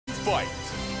fight.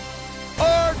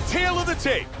 Our tale of the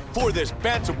tape for this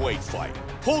bantamweight fight.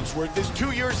 Holdsworth is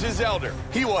 2 years his elder.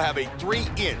 He will have a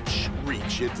 3-inch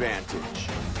reach advantage.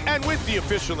 And with the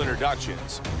official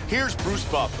introductions, here's Bruce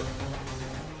Buffer.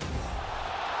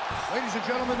 Ladies and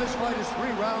gentlemen, this fight is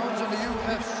 3 rounds in the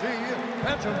UFC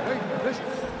bantamweight division.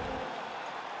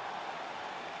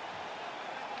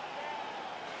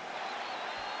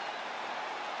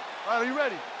 All right, are you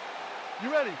ready?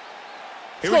 You ready?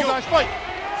 Here we go. Guys, fight.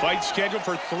 Fight scheduled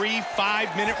for 3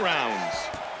 5-minute rounds.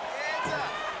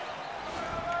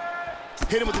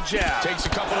 Hit him with the jab. Takes a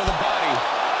couple to the body.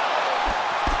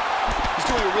 He's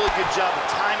doing a really good job of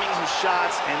timing his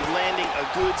shots and landing a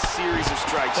good series of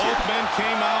strikes here. Both men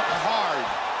came out hard.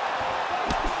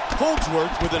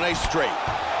 Holdsworth with a nice straight.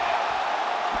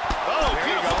 Oh,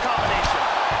 beautiful combination.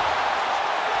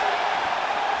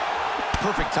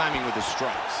 Perfect timing with his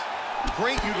strikes.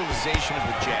 Great utilization of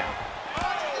the jab.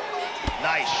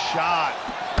 Nice shot.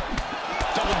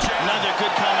 Double jab. Another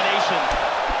good combination.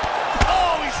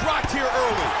 Oh, he's rocked here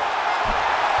early.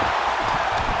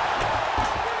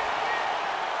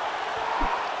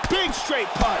 Big straight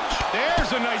punch.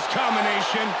 There's a nice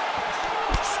combination.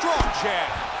 Strong jab.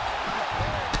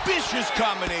 Vicious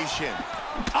combination.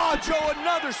 Oh, Joe,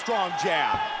 another strong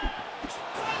jab.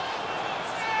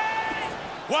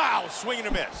 Wow, swing and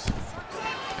a miss.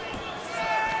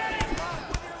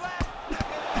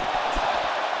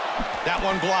 That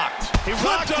one blocked. He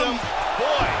rocked him.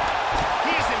 Boy,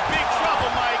 he's in big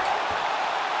trouble, Mike.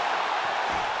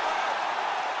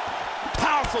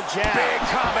 Powerful jab. Big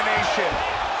combination.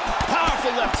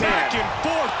 Powerful left Back hand. and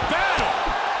forth battle.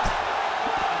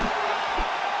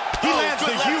 He lands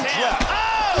a huge left.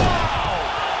 Oh!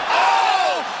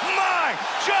 Oh, my!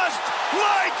 Just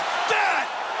like that!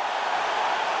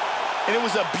 And it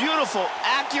was a beautiful,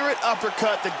 accurate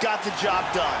uppercut that got the job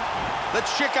done.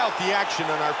 Let's check out the action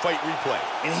on our fight replay.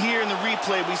 And here in the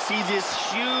replay, we see this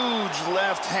huge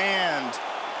left hand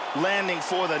landing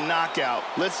for the knockout.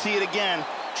 Let's see it again.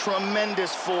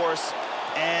 Tremendous force,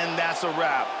 and that's a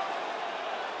wrap.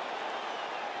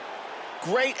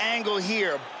 Great angle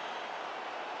here.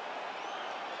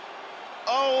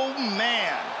 Oh,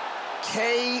 man.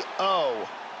 KO.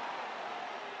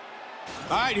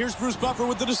 All right, here's Bruce Buffer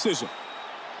with the decision.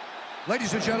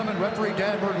 Ladies and gentlemen, referee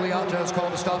Dan Bergliata has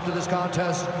called a stop to this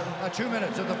contest at 2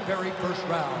 minutes of the very first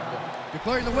round.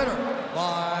 Declaring the winner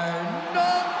by